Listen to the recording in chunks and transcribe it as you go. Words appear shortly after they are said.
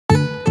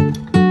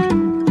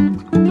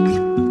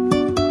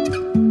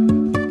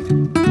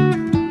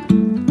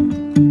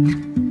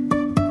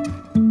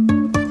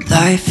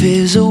Life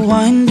is a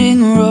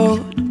winding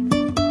road,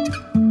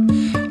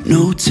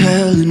 no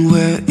telling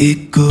where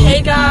it goes.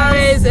 Hey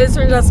guys, it's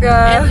Francesca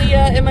and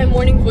Leah, and my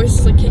morning voice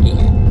is like kicking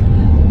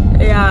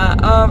in. Yeah,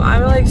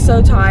 I'm like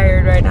so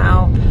tired right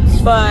now,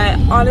 but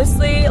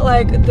honestly,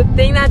 like the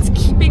thing that's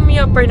keeping me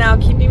up right now,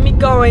 keeping me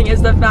going,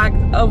 is the fact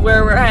of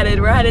where we're headed.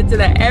 We're headed to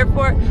the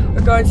airport.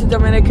 We're going to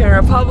Dominican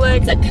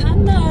Republic. Punta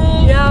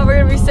Cana. Yeah, we're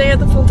gonna be staying at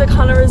the Punta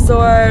Cana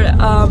Resort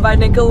by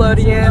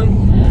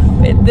Nickelodeon.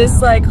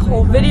 This like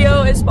whole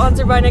video is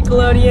sponsored by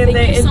Nickelodeon.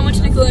 Thank you so much,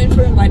 Nickelodeon,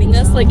 for inviting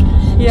us. Like,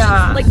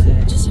 yeah, like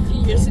just a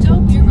few years ago,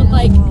 we were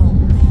like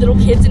little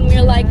kids, and we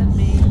were like,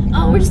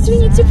 oh, we're just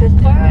doing it super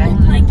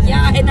fun. Like,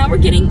 yeah, and now we're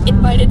getting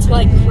invited to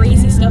like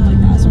crazy stuff like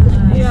that. So we're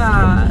like,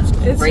 yeah,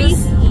 it's crazy.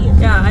 Just,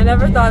 yeah, I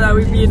never thought that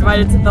we'd be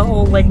invited to the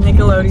whole like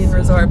Nickelodeon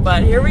resort,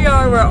 but here we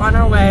are. We're on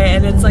our way,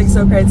 and it's like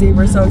so crazy.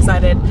 We're so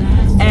excited,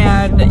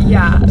 and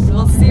yeah,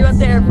 we'll see you at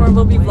the airport.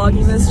 We'll be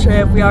vlogging this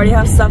trip. We already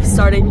have stuff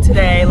starting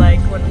today, like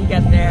when we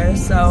get there.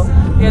 So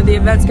we have the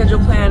event schedule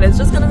planned. It's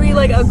just gonna be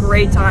like a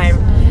great time.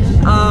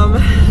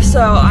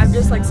 So I'm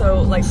just like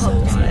so like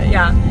pumped on it.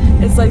 Yeah,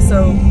 it's like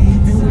so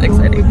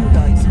exciting.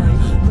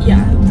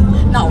 Yeah.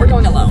 No, we're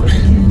going alone.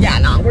 Yeah,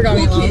 no, we're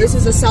going alone. This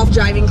is a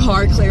self-driving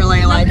car,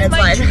 clearly. Like, it's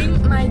like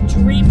my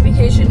dream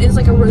vacation is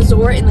like a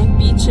resort and like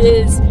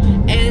beaches,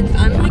 and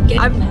I'm like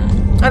getting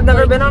that. I've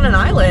never been on an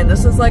island.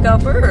 This is like a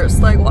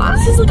first. Like, wow.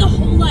 This is like a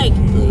whole like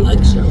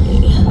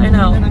luxury. I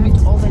know. And I meet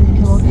all the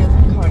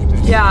Nickelodeon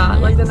characters. Yeah,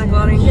 like the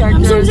Nickelodeon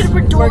characters. I'm so excited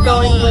for Dora. We're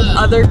going with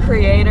other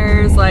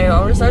creators. Like,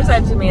 oh, we're so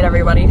excited to meet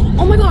everybody.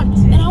 Oh my god!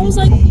 And I was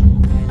like,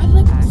 I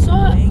like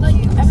saw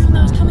like everyone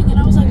that was coming, and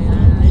I was like, oh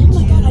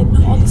my god, I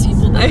know all these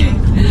people.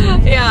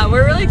 Yeah,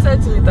 we're really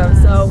excited to meet them.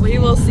 So we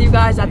will see you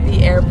guys at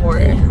the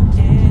airport.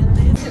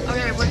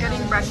 Okay, we're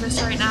getting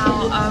breakfast right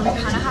now. We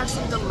kind of had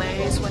some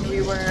delays when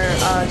we were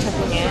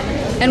checking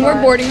in. And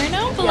we're boarding right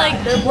now, but yeah,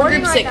 like they're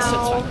boarding group right 6, now,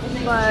 so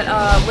it's fine.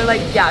 But we're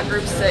like, yeah,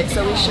 group 6,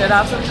 so we should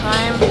have some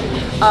time.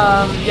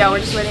 Yeah, we're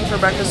just waiting for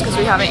breakfast because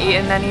we haven't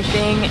eaten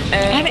anything. And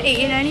I haven't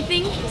eaten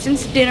anything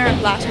since dinner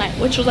last night,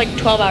 which was like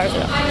 12 hours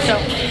ago. So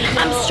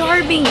I'm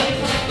starving.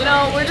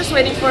 no, we're just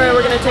waiting for it.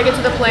 We're gonna take it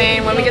to the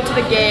plane. When we get to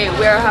the gate,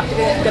 we're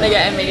gonna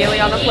get immediately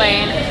on the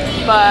plane.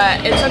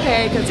 But it's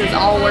okay because it's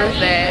all worth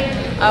it.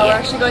 We're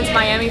actually going to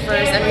Miami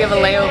first, and we have a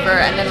layover,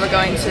 and then we're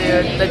going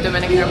to the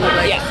Dominican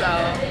Republic. Yeah.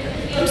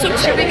 So it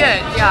should be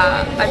good.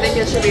 Yeah, I think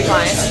it should be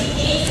fine.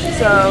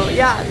 So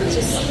yeah, that's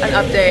just an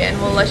update,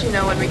 and we'll let you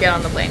know when we get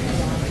on the plane.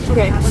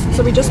 Okay,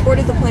 so we just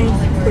boarded the plane.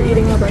 We're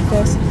eating our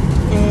breakfast,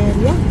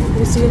 and yeah,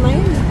 we'll see you in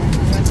Miami.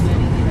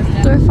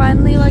 So we're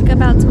finally like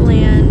about to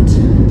land.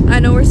 I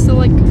know we're still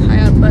like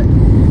high up, but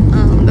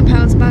the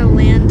pilot's about to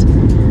land.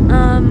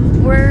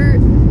 We're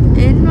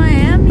in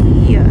Miami.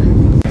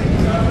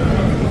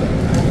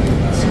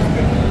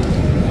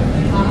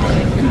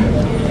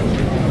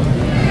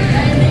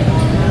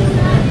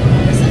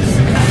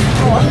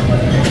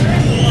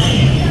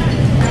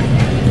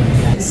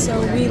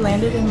 So we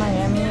landed in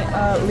Miami.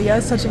 Leah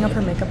is touching up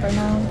her makeup right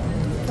now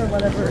for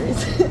whatever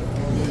reason.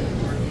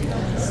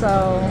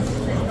 So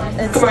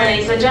it's Good morning,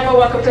 ladies and gentlemen.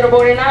 Welcome to the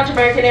boarding lounge.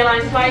 American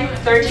Airlines Flight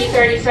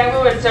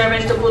 1337 with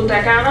service to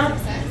Punta Cana.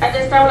 At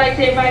this time, I would like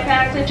to invite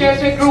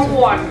passengers with Group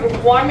 1.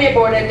 Group 1 may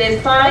board at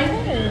this time,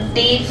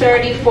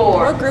 D34.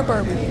 what group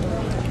are we?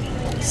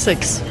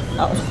 6.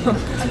 Oh,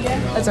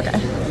 that's okay.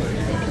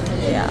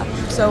 Yeah,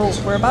 so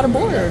we're about to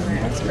board.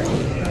 That's great.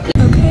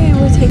 Okay,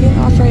 we're taking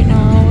off right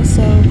now.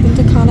 So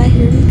Punta Cana,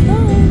 here we go.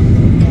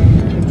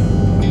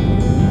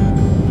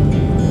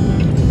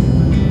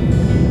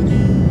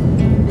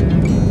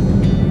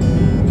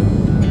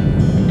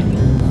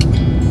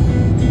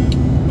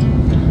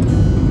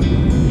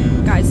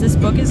 This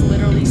book is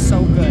literally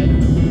so good.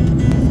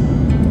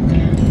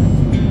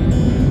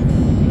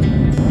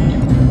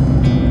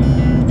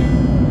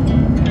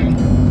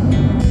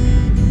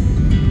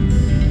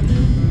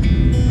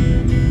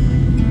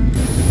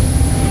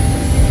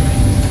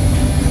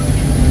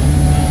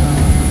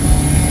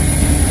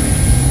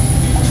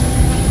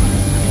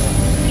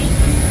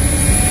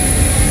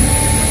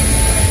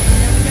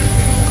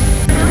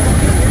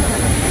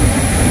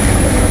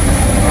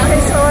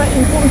 Okay, so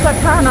in Punta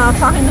Cana,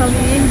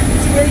 finally,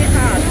 it's really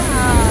hot.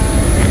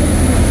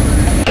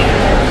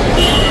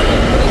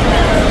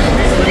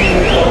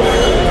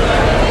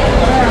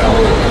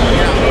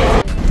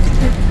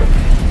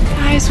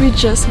 Guys, we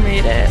just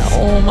made it.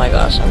 Oh my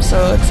gosh, I'm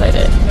so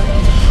excited.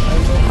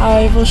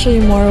 I will show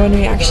you more when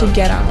we actually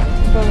get out.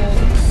 But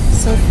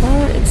so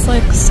far, it's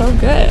like so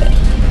good.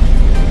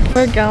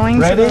 We're going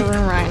to the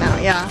room right now.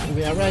 Yeah.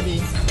 We are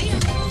ready.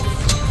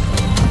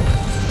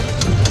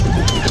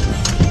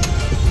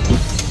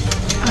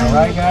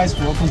 Alright guys,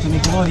 welcome to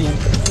Nickelodeon.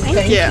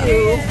 Thank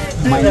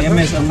you. My name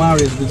is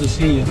Amari, it's good to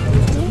see you.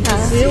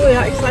 See, we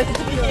are excited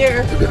to be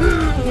here.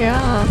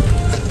 Yeah.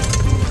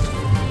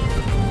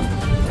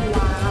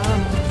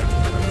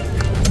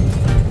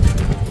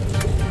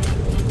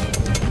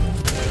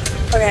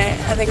 Okay,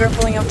 I think we're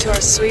pulling up to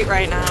our suite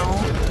right now.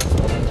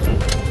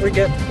 We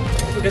get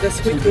a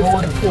suite with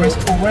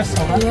the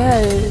restaurant.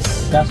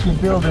 Yes. That's your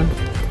building.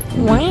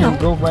 Wow.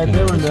 Go right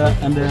there and the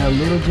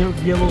little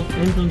yellow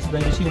entrance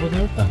that you see over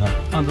there.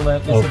 On the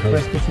left is the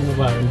Fresco Casino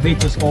Bar. And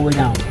beach is all the way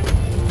down.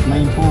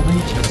 Main pool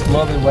beach is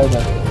lovely right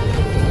there.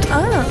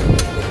 Ah.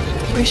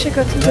 We should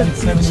go to the That's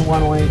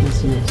 7108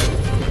 this year.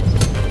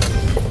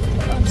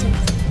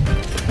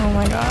 Oh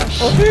my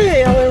gosh.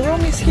 Okay, our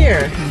room is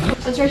here.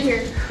 It's right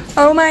here.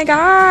 Oh my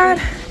god.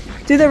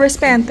 Do the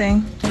wristband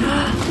thing.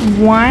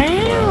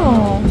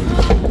 Wow.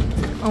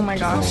 Oh my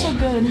gosh. It smells so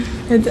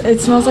good. It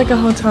smells like a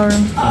hotel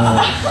room.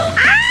 Ah!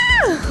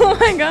 Oh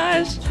my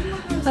gosh.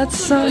 That's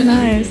so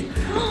nice.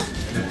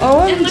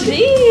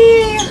 OMG.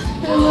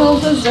 And little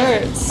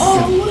desserts.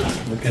 Oh.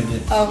 Look at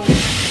this.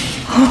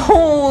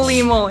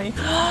 Holy moly.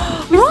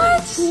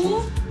 What?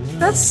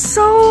 That's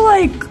so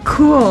like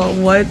cool.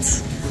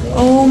 What?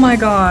 Oh my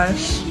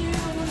gosh.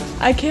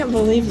 I can't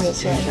believe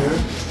this right now.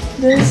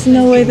 There's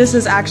no way this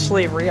is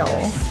actually real.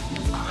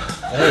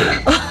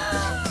 Hey.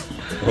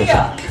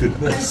 Oh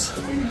goodness.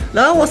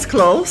 That was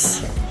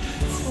close.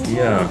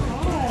 Yeah.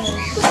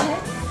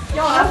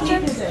 Yo,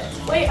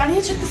 wait, I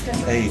need to check this guy.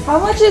 Hey. How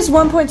much is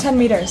 1.10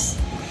 meters?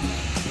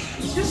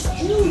 3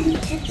 feet.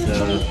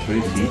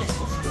 3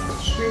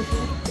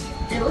 feet.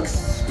 It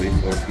looks 3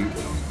 4 feet.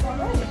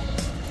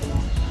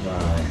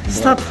 Wow.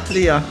 Stop,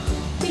 Leah.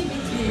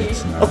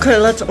 It's not. Okay,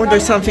 let's order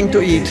something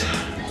to eat.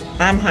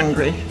 I'm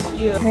hungry.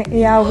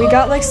 Yeah, we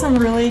got like some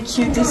really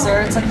cute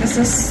desserts. Like this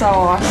is so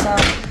awesome.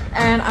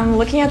 And I'm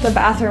looking at the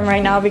bathroom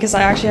right now because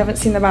I actually haven't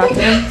seen the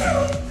bathroom.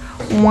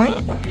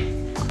 What?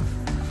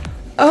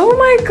 Oh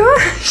my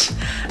gosh,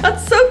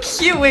 that's so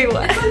cute. Wait,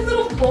 what? It's like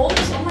little bowls.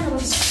 Oh my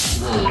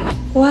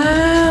gosh.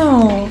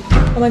 Wow.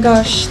 Oh my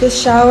gosh,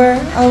 this shower.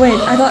 Oh wait,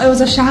 I thought it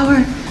was a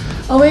shower.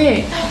 Oh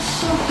wait,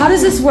 how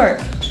does this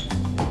work?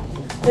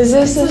 Is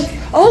this a...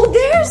 Oh,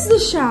 there's the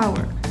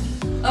shower.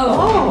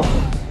 Oh.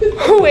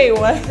 Wait,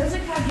 what? There's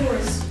like 5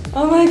 doors.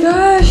 Oh my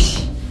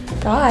gosh.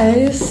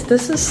 Guys,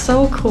 this is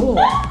so cool.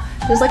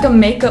 There's like a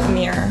makeup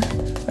mirror.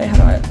 Wait, how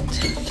do I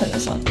turn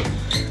this on?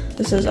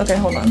 This is, okay,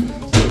 hold on.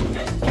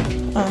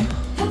 Oh.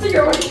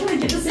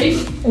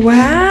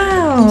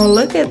 Wow,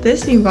 look at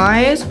this, you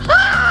guys.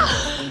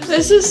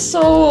 This is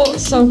so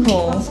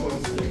cool.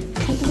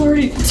 I'm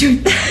already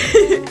doing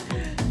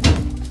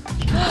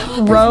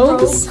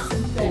robes?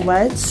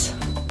 What?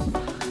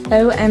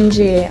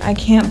 OMG, I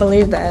can't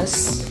believe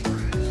this.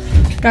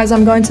 Guys,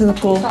 I'm going to the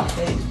pool.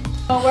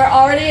 Oh, we're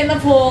already in the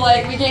pool,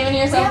 like we came in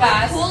here so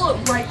fast. Pool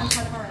right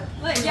outside of our room.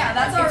 Like, yeah,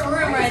 that's our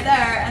room right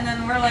there, and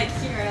then we're like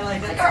here,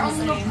 like It's like our own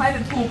little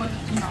private pool, but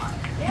not.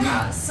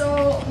 Yeah,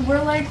 so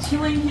we're like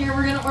chilling here.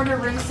 We're gonna order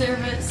room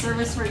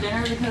service for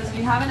dinner because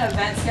we have an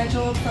event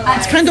scheduled for like...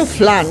 It's kind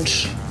of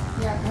lunch.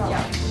 Yeah.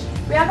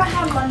 We haven't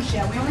had lunch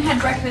yet. We only had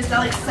breakfast at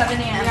like 7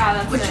 a.m. Yeah,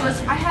 that's which it. was,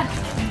 I had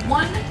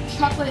 1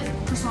 chocolate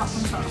croissant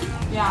from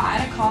Starbucks. Yeah, I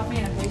had a coffee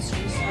and a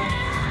pastry, so...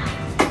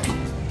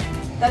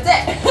 That's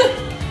it!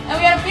 And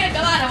we had a pina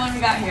colada when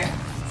we got here.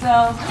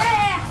 So,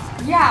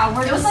 yeah,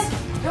 we're It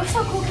was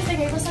so cool because they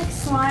gave us like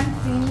slime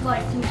themed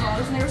like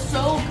controllers and they were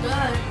so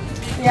good.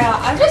 yeah,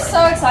 I'm just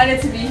so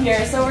excited to be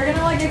here. So we're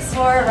gonna like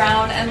explore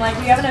around and like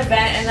we have an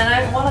event and then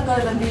I want to go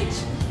to the beach,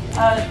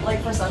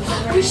 like for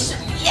sunset.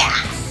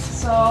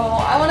 Yes! So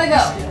I want to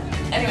go.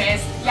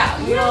 Anyways,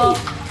 yeah, we will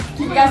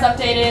keep you guys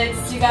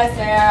updated. See you guys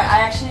there.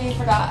 I actually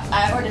forgot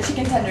I ordered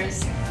chicken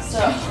tenders. So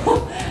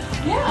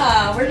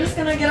yeah, we're just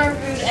gonna get our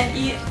food and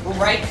eat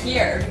right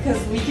here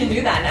because we can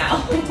do that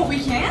now. We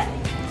can?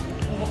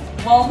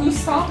 Well, who's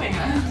stopping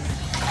us?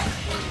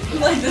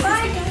 Like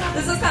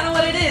this is kind of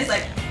what it is.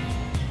 Like,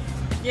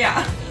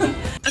 yeah.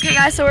 Okay,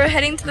 guys, so we're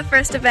heading to the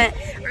first event.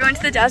 We're going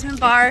to the Jasmine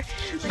Bar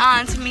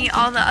to meet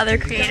all the other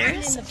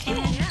creators. And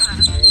yeah,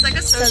 it's like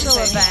a social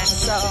event,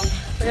 so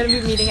we're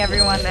gonna be meeting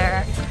everyone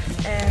there.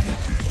 And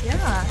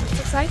yeah, it's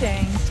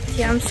exciting.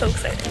 Yeah, I'm so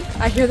excited.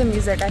 I hear the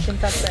music. I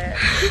think that's it.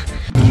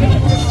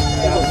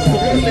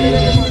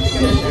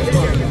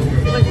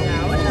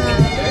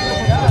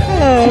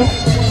 Hello.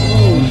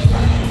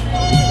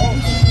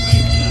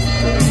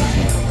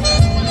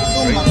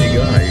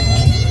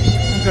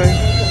 Okay.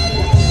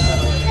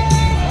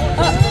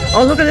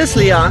 Oh, look at this,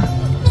 Leah.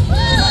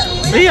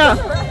 Leah.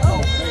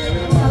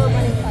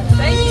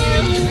 Thank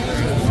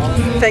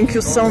you. Thank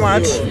you so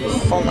much.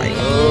 Oh my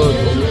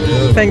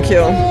God. Thank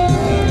you.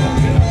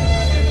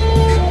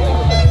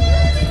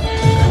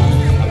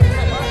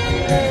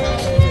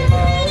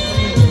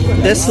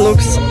 This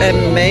looks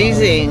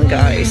amazing,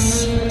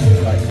 guys. This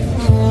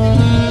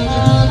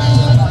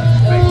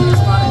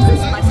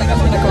is my second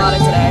pina colada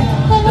today.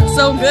 It's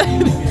so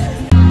good.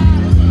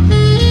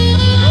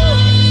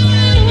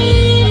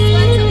 Just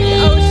went to the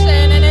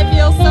ocean and it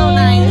feels so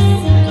nice.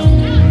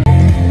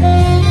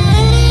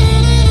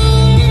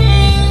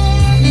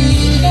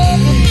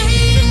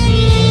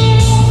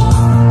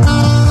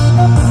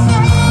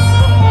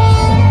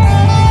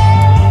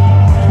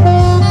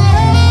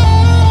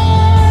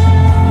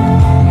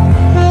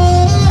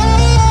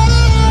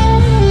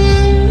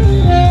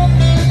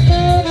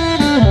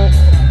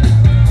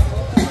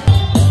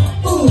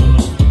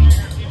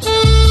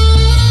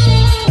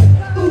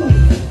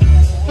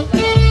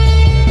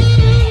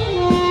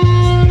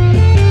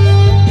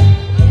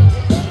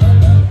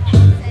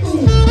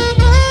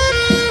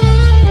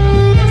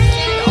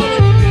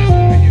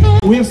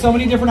 so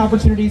many different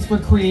opportunities for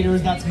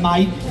creators. That's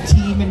my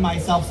team and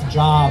myself's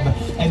job.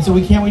 And so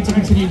we can't wait to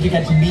continue to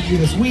get to meet you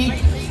this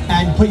week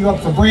and put you up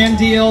for brand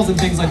deals and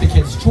things like the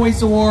Kids'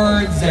 Choice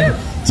Awards and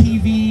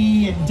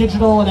TV and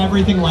digital and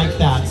everything like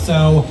that.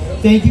 So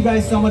thank you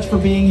guys so much for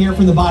being here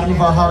from the bottom of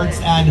our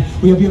hearts, and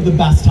we hope you have the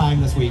best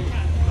time this week.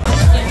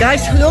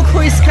 Guys, look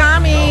who is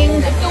coming.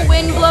 If the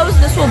wind blows,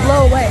 this will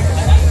blow away.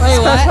 Wait,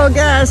 Special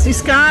guest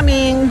is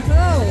coming.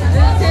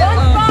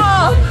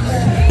 SpongeBob!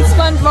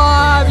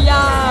 SpongeBob,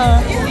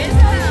 yeah!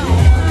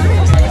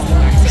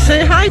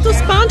 Say hi to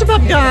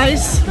SpongeBob,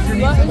 guys.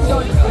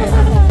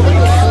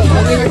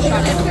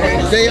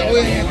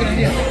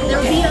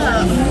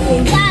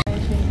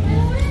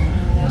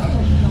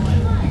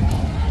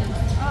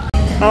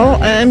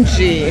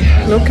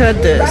 OMG, look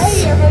at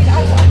this.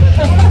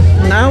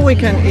 Now we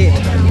can eat.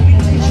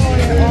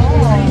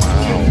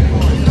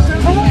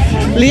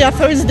 Leah,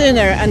 first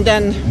dinner and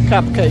then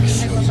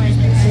cupcakes.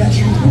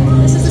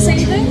 This is the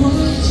same thing?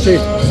 See.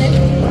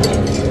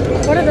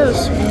 What are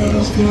those?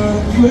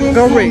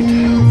 Go read.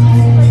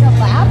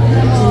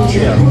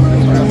 Yeah.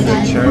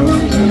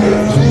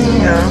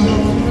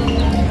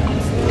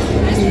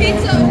 There's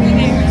pizza over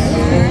there.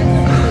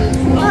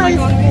 Oh my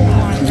god.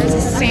 There's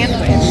a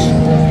sandwich.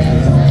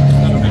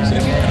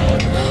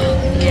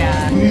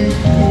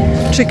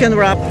 Yeah. Chicken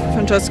wrap,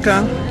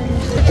 Francesca.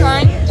 We're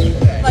trying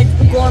like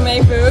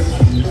gourmet food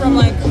from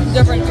like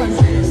different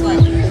countries, like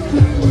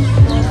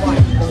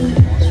worldwide.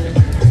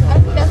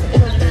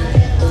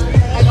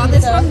 I got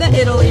this from the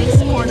Italy's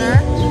corner.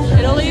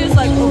 Italy is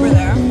like over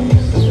there.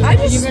 I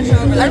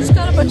just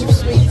got a bunch of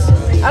sweets.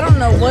 I don't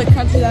know what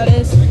country that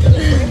is.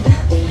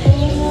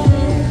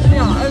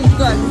 Yeah, it's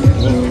good.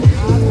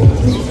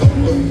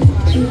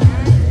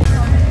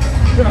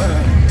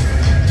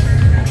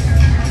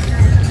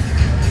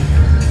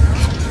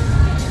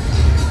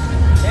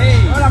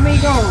 Hola,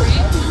 amigo.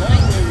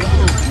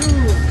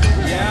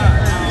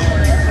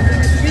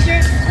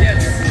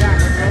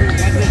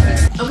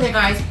 Okay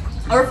guys,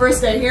 our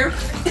first day here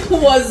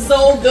was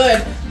so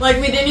good. Like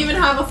we didn't even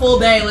have a full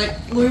day. Like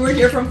we were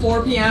here from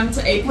 4 p.m.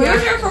 to 8 p.m. We were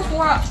here for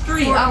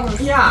 3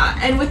 hours. Yeah,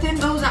 and within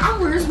those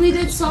hours we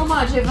did so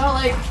much. It felt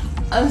like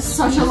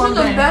such a long This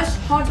is day. the best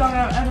hot dog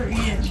I've ever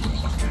eaten.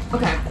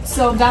 Okay,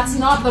 so that's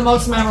not the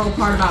most memorable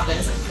part about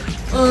this.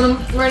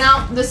 Right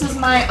now, this is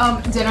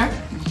my dinner.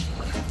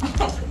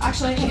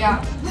 Actually,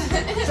 yeah.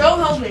 So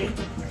healthy.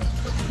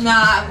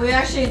 Nah, we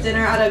actually ate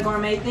dinner at a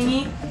gourmet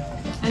thingy.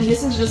 And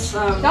this is just,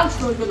 That's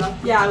really good though.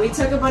 yeah, we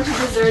took a bunch of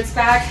desserts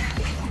back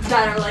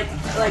that are like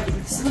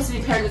supposed to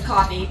be paired with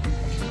coffee.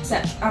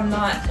 Except I'm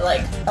not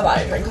like about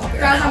to drink coffee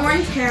right Guys, I'm now.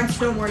 wearing pants,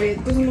 don't worry.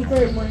 It doesn't look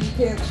like I'm wearing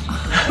pants.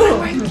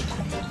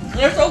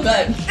 They're so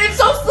good. It's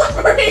so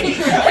slippery!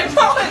 I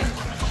promise.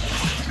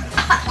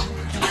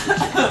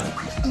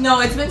 No,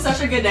 it's been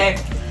such a good day.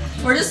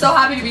 We're just so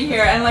happy to be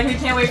here, and like we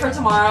can't wait for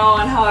tomorrow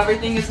and how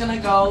everything is gonna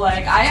go.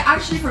 Like I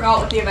actually forgot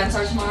what the events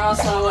are tomorrow,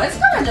 so it's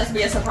gonna just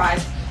be a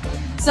surprise.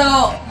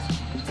 So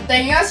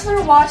thank you guys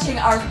for watching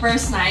our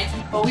first night,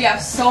 but we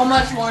have so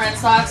much more in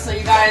stock, so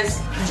you guys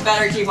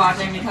better keep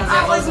watching because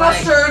it was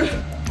like mustard.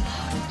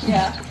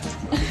 yeah.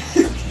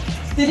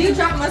 Did you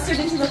drop mustard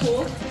into the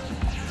pool?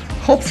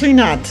 Hopefully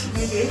not.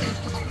 Maybe.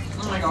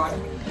 Oh my god.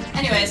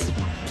 Anyways,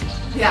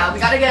 yeah, we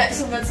gotta get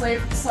some good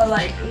sleep so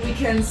like we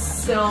can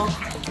still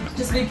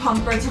just be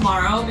pumped for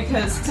tomorrow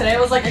because today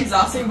was like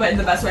exhausting but in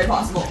the best way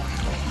possible.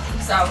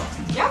 So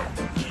yeah.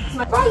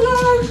 Bye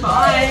guys.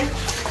 Bye.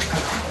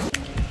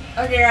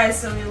 Okay guys,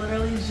 so we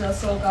literally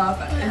just woke up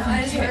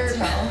and if you can't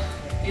tell.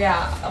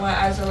 Yeah, my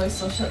eyes are like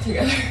still shut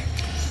together.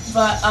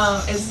 But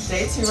it's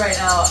day 2 right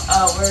now.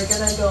 We're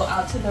gonna go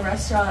out to the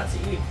restaurant to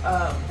eat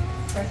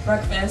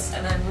breakfast,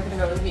 and then we're gonna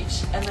go to the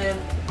beach, and then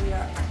we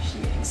are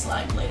actually eating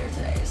slime later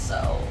today,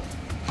 so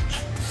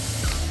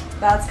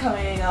that's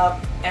coming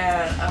up,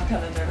 and I'm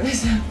kind of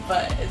nervous,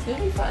 but it's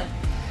gonna be fun.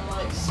 I'm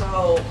like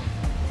so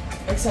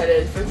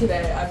excited for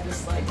today. I'm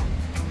just like,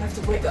 I have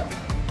to wake up.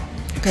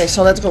 Okay,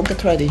 so let's go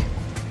get ready.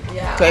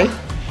 Yeah. Okay?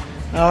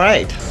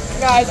 Alright.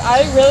 Guys,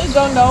 I really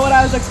don't know what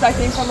I was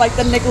expecting from like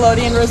the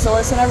Nickelodeon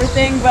Resorts and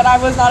everything, but I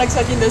was not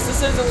expecting this.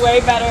 This is way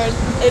better.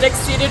 It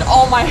exceeded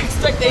all my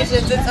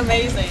expectations. It's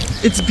amazing.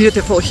 It's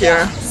beautiful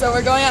here. So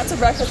we're going out to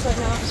breakfast right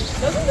now.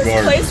 Doesn't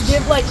this place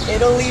give like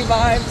Italy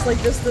vibes?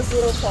 Like just this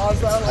little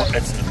plaza? Like,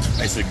 It's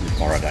basically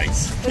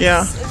paradise.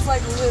 Yeah. It's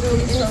like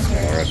literally so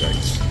great.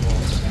 Paradise.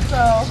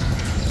 So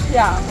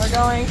yeah,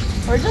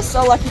 we're just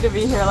so lucky to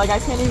be here. Like I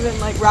can't even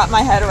like wrap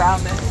my head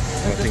around it.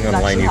 I think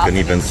online you can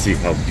even see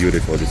how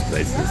beautiful this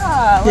place is.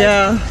 Yeah, like,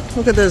 Yeah,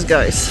 look at this,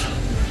 guys.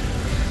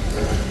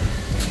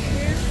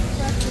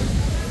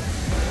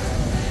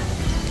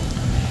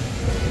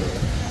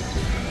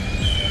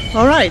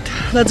 Alright,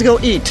 let's go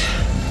eat.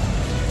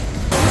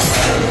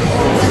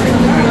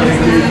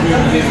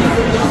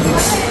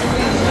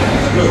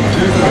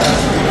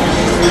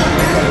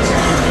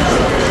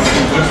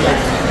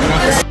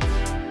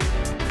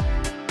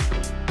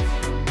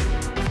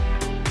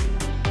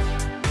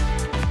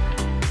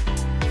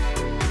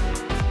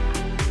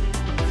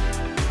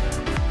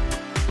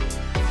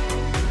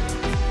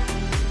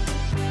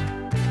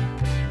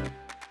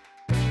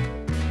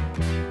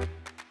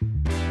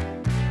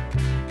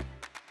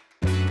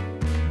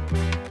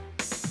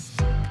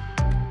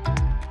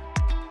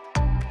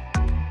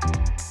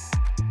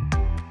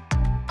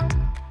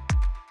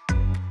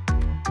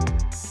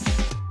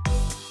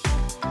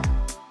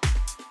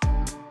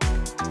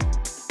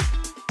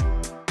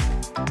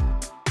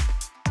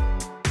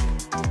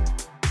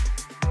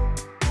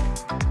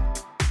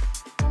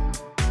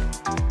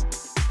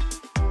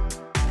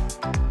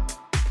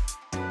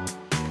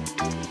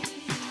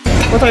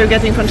 What are you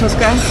getting, Francesca?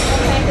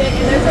 Pancake.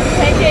 There's a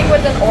pancake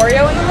with an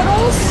Oreo in the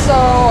middle, so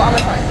I'm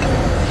gonna try it.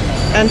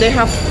 And they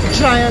have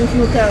giant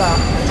Nutella,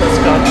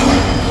 Francesca.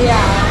 Yeah.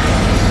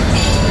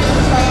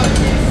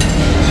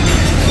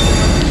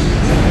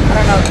 I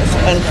don't know what this is.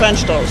 And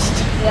French toast.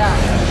 Yeah.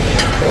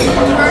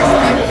 First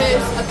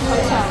breakfast at the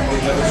hotel.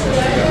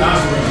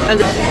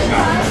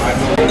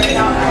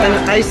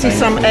 And I see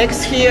some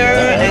eggs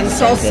here and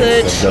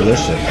sausage.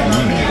 Delicious.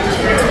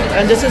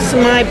 And this is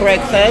my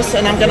breakfast,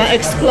 and I'm gonna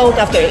explode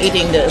after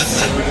eating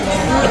this.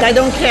 But I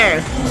don't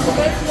care.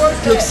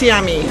 It looks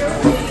yummy.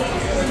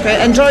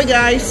 Okay, enjoy,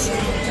 guys.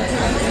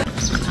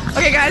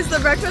 Okay guys, the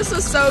breakfast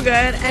was so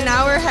good, and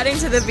now we're heading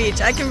to the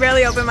beach. I can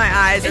barely open my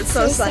eyes. It's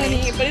so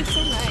sunny. But it's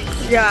so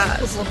nice. Yeah,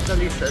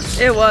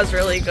 it was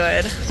really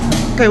good.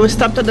 Okay, we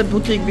stopped at the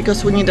boutique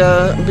because we need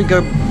a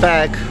bigger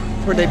bag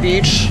for the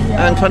beach,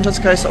 and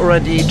Francesca is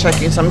already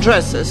checking some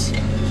dresses.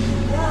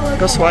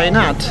 Because why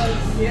not? Can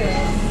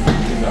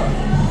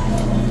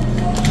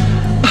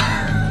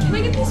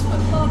I get these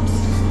flip-flops?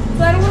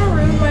 But I don't want to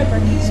ruin my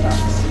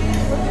Birkenstocks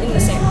in the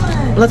same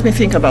time. Let me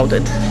think about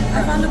it.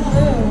 I found a blue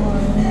one.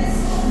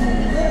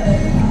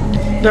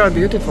 They are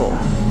beautiful.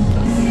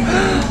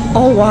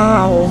 Oh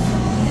wow,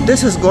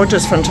 this is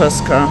gorgeous,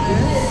 Francesca.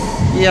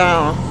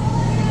 Yeah.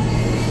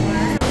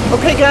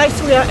 Okay guys,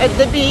 we are at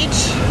the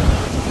beach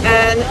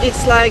and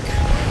it's like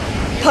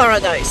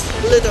paradise,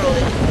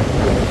 literally.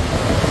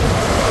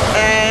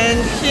 And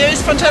here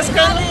is Francesca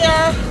and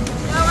Leah.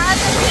 We're at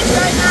the beach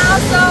right now,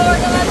 so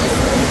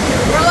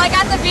we're like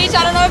at the beach.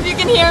 I don't know if you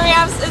can hear me.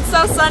 It's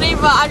so sunny,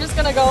 but I'm just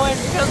gonna go in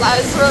because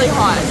it's really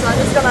hot. So I'm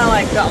just gonna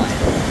like go in.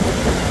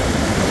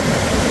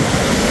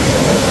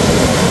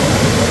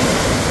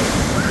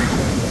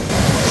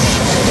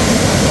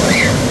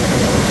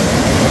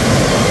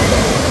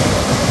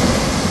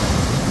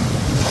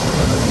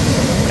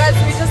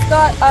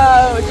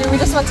 We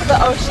just went to the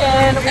ocean.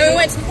 And we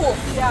went to the pool.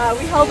 Yeah,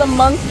 we held a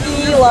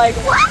monkey. Like,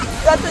 what?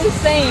 That's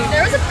insane.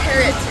 There was a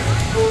parrot.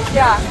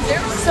 Yeah.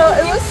 So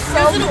it was so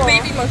There was a little cool.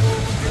 baby monkey.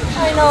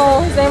 I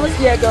know. His name was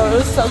Diego. It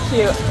was so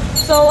cute.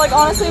 So like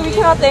honestly, we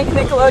cannot thank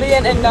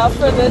Nickelodeon enough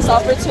for this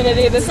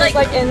opportunity. This is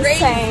like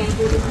insane.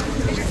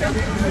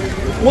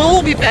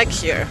 We'll be back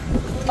here.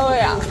 Oh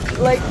yeah.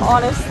 Like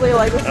honestly,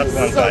 like this is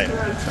so fine.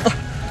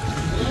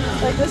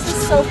 like this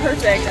is so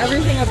perfect.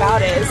 Everything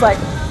about it is like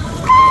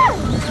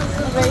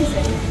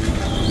amazing.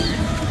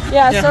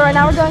 Yeah, so right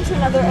now we're going to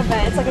another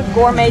event. It's like a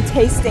gourmet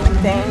tasting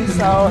thing,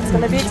 so it's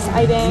gonna be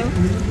exciting.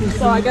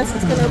 So I guess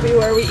it's gonna be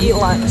where we eat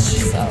lunch.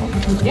 So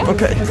yeah,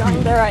 Okay. we're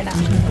going there right now.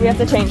 We have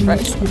to change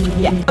first.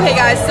 Yeah. Okay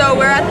guys, so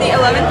we're at the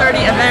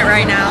 11:30 event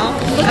right now,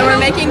 and we're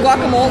making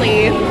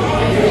guacamole.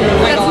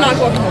 That's not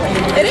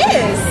guacamole. It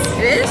is.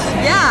 It is?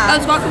 Yeah.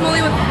 That's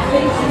guacamole with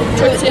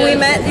We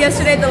met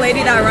yesterday the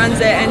lady that runs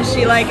it, and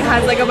she like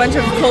has like a bunch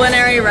of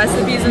culinary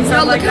recipes and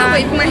stuff look like how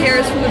that. wavy my hair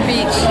is from the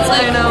beach. It's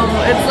like, I know.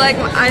 It's like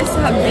I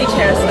still have beach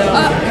hair still.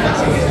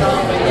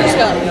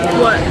 Francesca.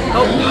 What?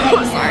 Oh,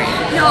 sorry.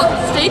 No,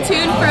 stay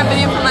tuned for a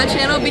video from my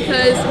channel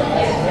because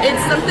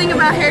it's something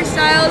about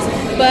hairstyles,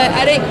 but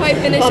I didn't quite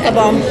finish it.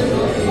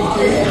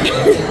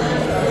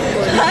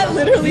 That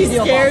literally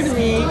scared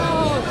me.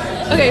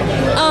 Okay,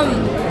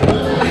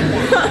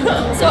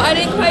 so I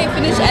didn't quite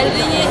finish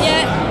editing it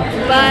yet,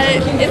 but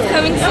it's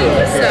coming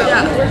soon, so.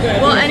 Yeah.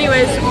 Well,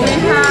 anyways,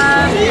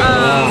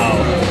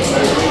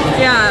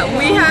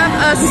 we have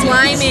a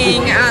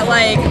sliming at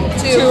like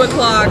 2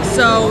 o'clock,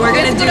 so we're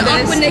gonna do It's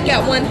this. Aqua Nick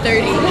at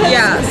 1:30.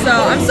 Yeah, so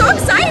I'm so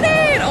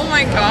excited! Oh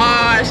my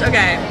gosh.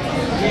 Okay.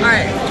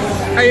 Alright.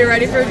 Are you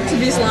ready to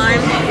be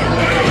slimed?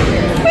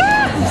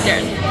 I'm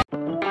scared.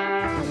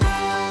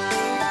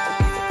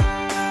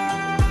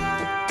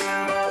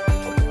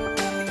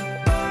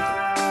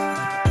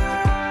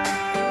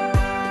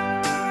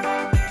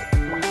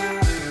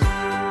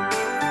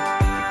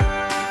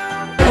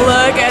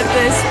 Look at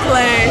this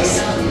place.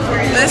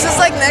 This is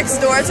like next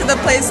door to the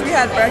place we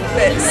had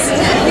breakfast.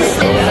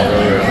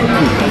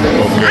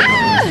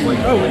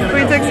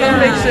 We took some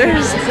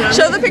pictures.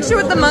 Show the picture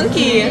with the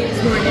monkey.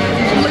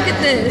 Look at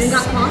this.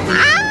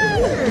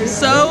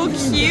 So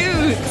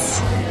cute.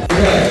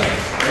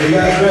 Are you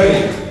guys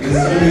ready? This is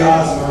going to be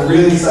awesome. We're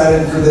really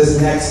excited for this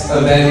next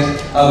event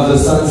of the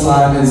Sun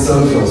Slime and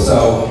Social.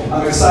 So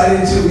I'm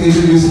excited to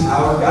introduce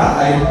our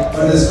guide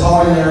for this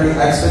culinary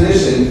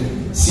expedition,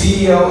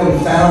 CEO and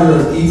founder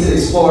of Eat to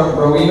Explore,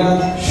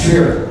 Rowena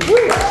Shearer.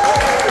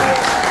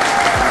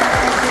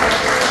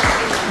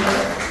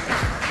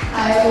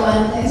 Hi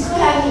everyone, thanks for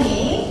having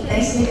me.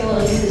 Thanks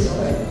Nickelodeon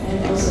Resort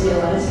and also the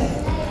Atlantic.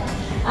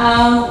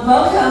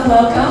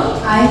 Welcome.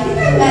 I think I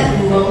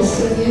met most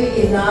of you.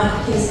 If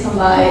not, please come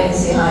by and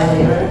say hi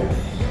later.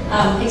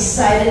 I'm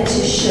excited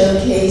to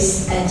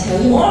showcase and tell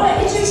you more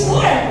about Eat to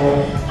Explore.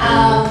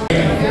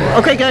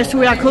 Okay guys,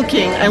 we are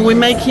cooking and we're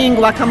making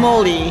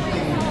guacamole.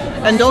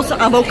 And those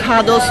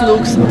avocados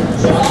look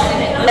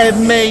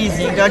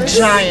amazing, they're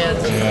giant.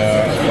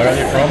 Where are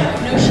you from?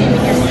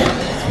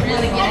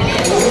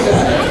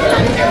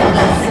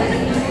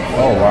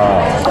 Oh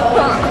wow.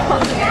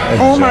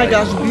 Oh my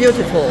gosh,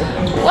 beautiful.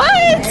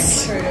 What?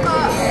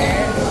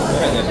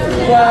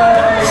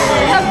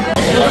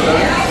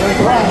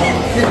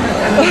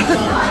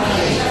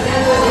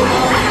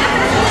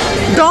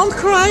 Don't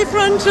cry,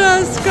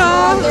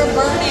 Francesca. They're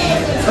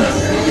burning.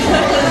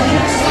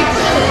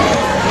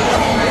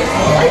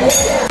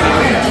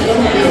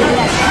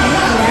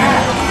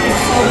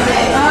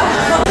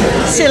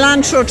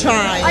 Cilantro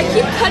time. I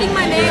keep cutting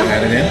my nail.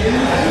 Add it in?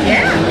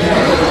 Yeah.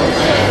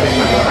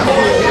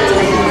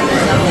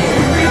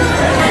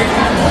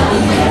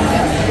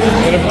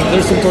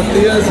 There's some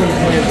tortillas and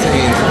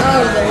plantains.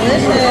 Oh,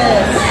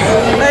 delicious.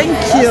 Thank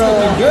you.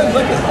 Good,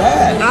 look at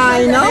that.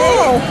 I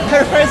know.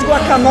 Her first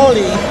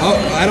guacamole. Oh,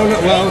 I don't know.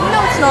 Well,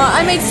 No, it's not.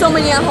 I made so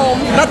many at home.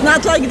 But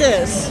not like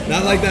this.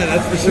 not like that,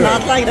 that's for sure.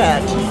 Not like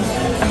that.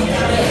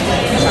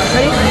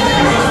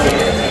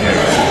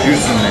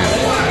 Juice in there.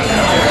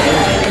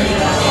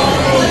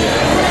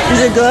 Is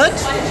it good?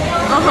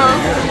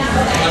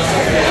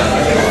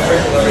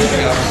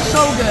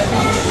 So good.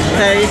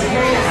 Okay,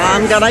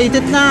 I'm gonna eat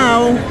it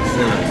now.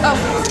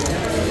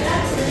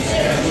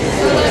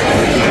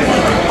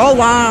 Oh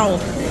wow,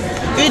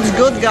 it's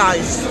good,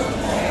 guys.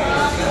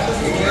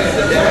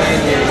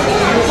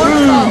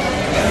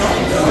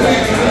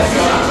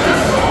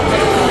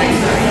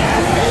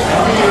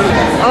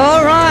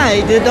 All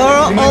right, the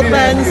door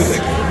opens,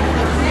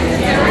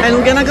 and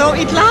we're gonna go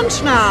eat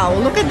lunch now.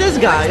 Look at this,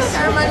 guys.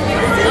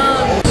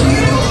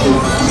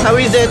 How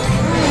is it?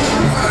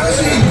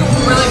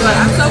 Really good.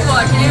 I'm so full.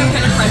 I can't even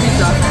finish my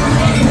pizza.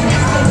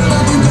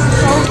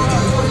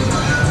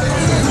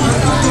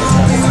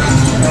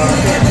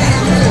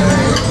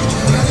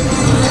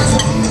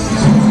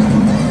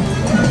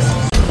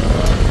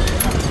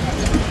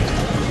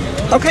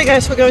 Okay,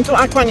 guys, we're going to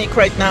Aqua Nick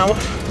right now.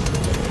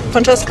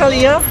 Francesca,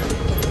 Leah?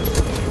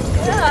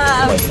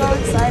 Yeah, I'm so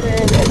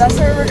excited. That's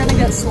where we're gonna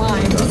get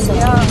slime. So.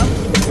 Yeah.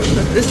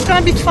 This is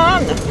gonna be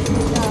fun.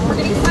 We're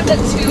getting slimed at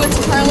 2.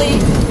 It's currently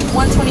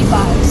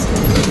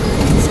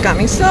 125. It's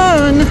coming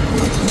soon.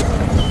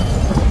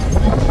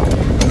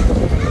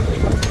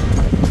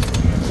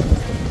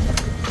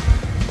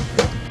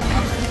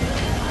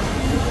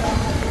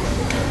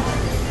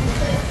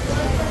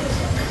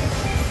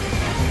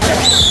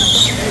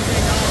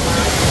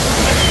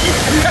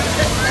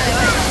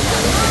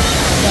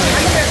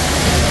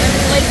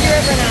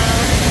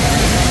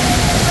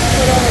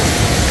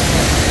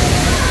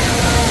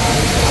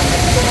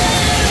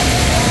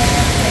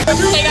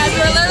 Hey guys,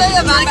 we're literally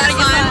about to get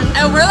slime,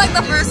 and we're like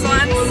the first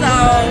one, so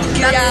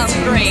that's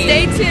great.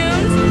 Stay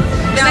tuned.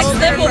 The next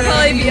clip will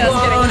probably be us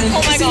getting.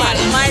 Oh my god,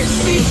 my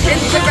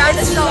Instagram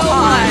is so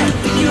hot.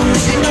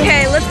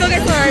 Okay, let's go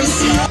get slime.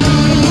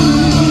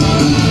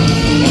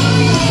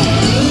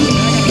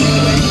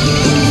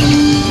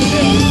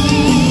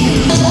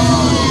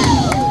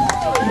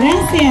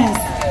 Gracias.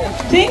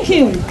 Thank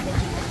you.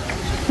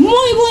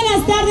 Muy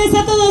buenas tardes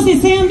a todos y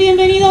sean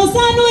bienvenidos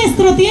a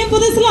nuestro tiempo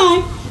de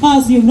slime.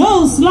 As you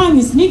know, slime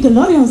is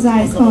Nickelodeon's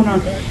ice corner.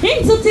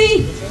 And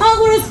today,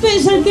 our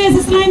special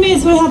guest slime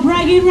is we have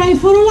bragging right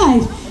for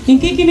life. En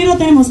Kikimiro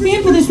tenemos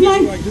tiempo de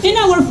slime. And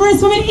our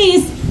first woman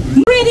is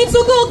ready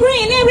to go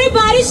green.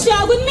 Everybody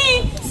shout with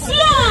me.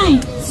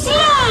 Slime!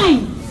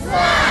 Slime!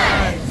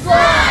 Slime!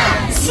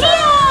 Slime!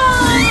 Slime!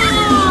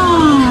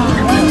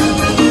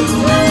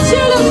 To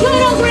the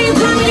little green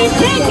family,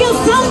 thank you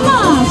so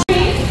much.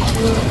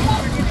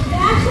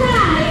 That's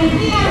right.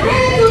 We are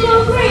ready to go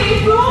green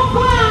from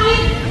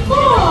 5,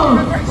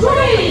 4,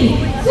 3,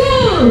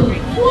 2,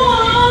 1,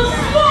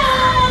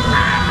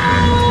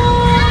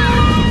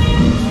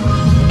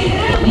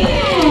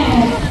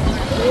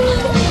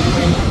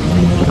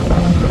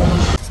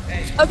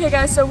 Okay,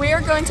 guys, so we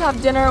are going to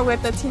have dinner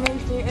with the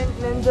Teenage Mutant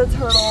Ninja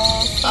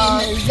Turtles.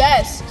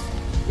 Yes.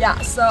 Yeah,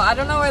 so I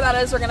don't know where that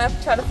is. We're gonna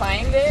try to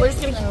find it. We're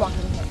just gonna keep walking.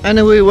 And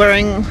we're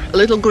wearing a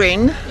little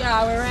green.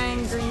 Yeah, we're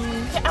wearing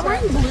green. Okay, I'm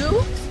wearing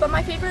blue, but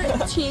my favorite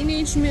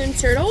Teenage Mutant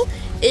Turtle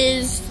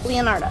is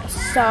Leonardo.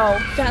 So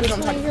that's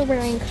why you're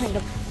wearing kind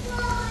of.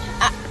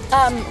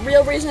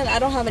 Real reason I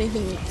don't have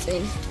anything to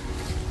say.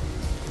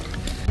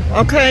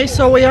 Okay,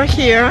 so we are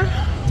here.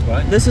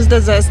 What? This is the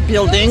Zest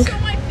building.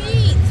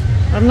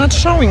 I'm not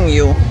showing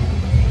you.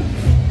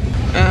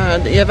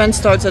 The event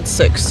starts at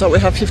 6, so we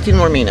have 15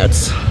 more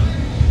minutes.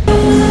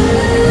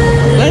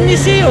 Let me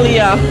see you,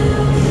 Leah.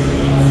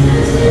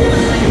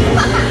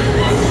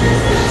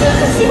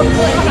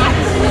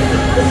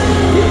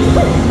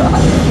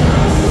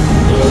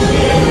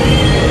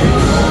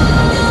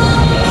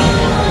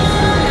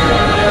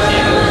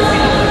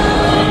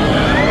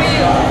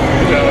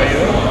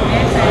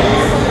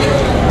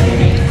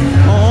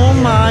 Oh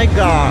my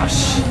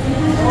gosh.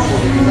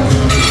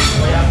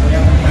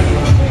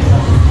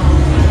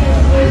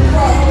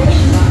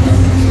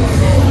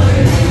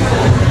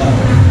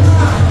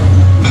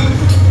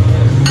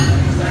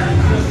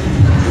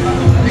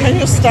 Can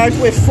you start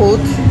with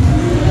food?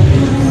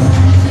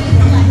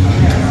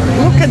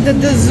 Look at the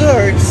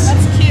desserts.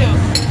 That's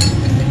cute.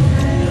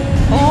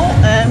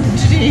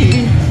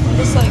 OMG.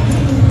 Just like,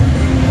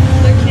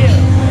 they're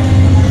cute.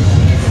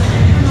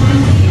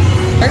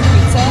 Our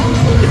pizza?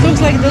 It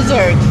looks like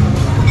dessert.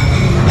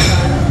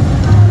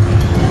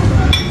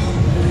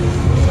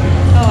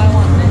 Oh, I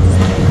want this.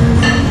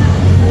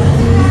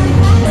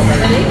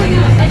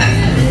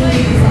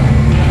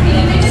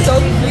 So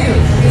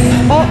cute.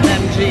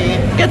 OMG.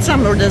 Get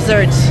some more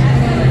desserts.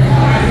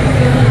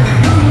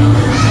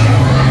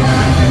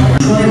 I'm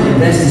trying my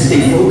best to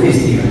stay focused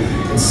here.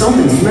 And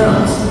something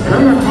smells. And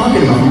I'm not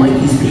talking about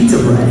Mikey's pizza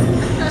bread.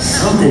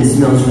 Something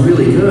smells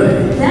really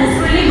good. That's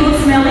really good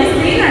smelling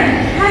dinner.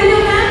 Hide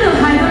your candle,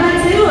 hide on that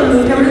table.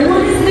 Look,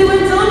 everyone is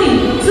doing Tony.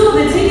 Two of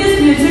the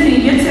tickets muted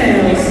ninja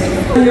tails.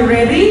 Are you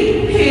ready?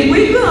 Here we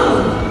go.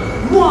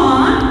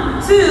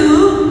 1,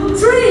 2,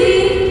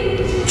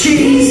 3.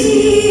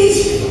 Cheesies!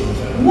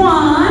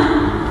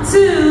 1,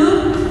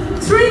 2,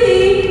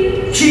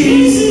 3.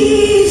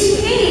 Cheesies!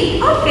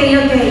 Hey,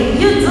 okay.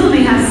 You do me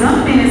have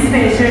something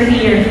special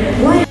here.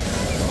 What?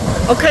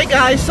 Okay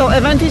guys, so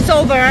event is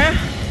over.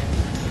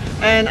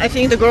 And I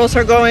think the girls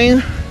are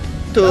going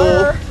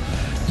to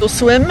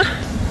swim.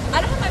 I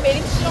don't have my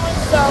bathing suit on,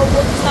 so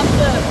we'll just have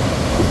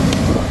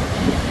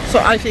to... So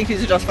I think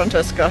it's just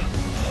Francesca.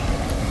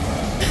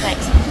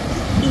 Thanks.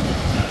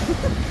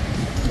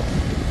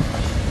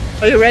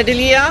 Are you ready,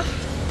 Leah?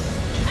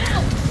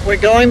 We're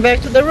going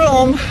back to the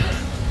room.